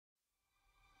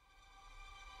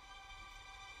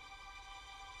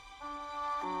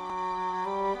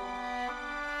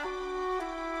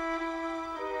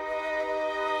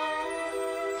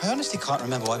honestly can't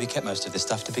remember why we kept most of this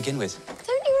stuff to begin with.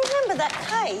 Don't you remember that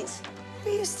kite?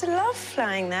 We used to love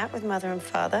flying that with Mother and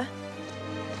Father.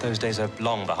 Those days are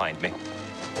long behind me.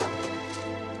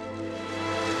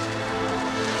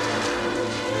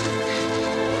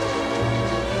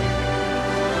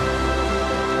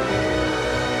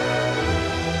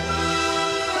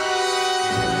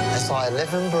 As I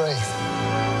live and breathe.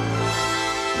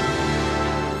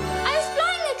 I was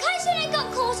flying the kite and it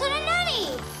got caught on a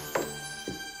nanny.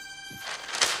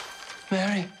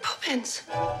 Mary, Poppins,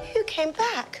 you came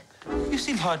back. you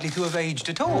seem hardly to have aged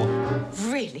at all.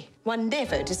 Really? One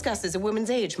never discusses a woman's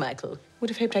age, Michael. Would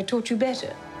have hoped I taught you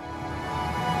better.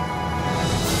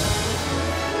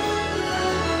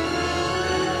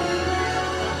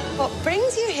 What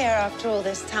brings you here after all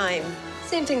this time?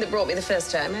 Same thing that brought me the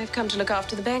first time. I've come to look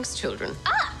after the bank's children.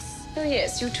 Us? Oh,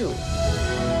 yes, you too.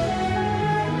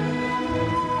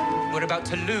 We're about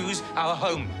to lose our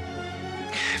home.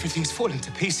 Everything's fallen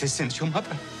to pieces since your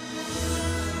mother.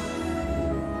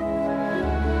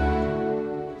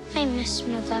 I miss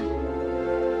Mother.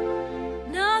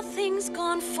 Nothing's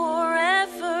gone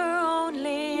forever,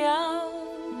 only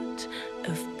out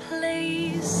of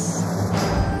place.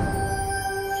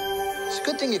 It's a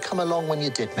good thing you come along when you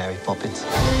did, Mary Poppins.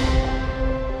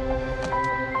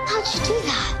 How'd you do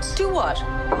that? Do what?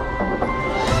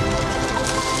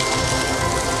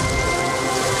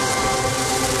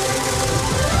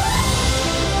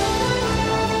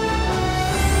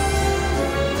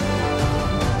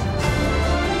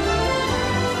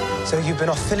 So you've been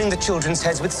off filling the children's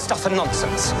heads with stuff and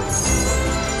nonsense.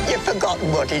 You've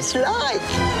forgotten what it's like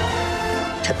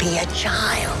to be a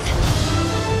child.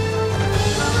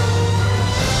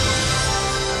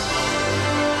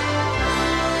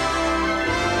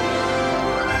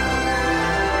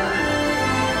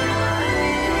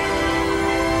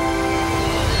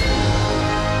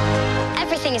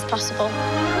 Everything is possible.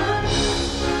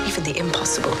 Even the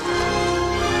impossible.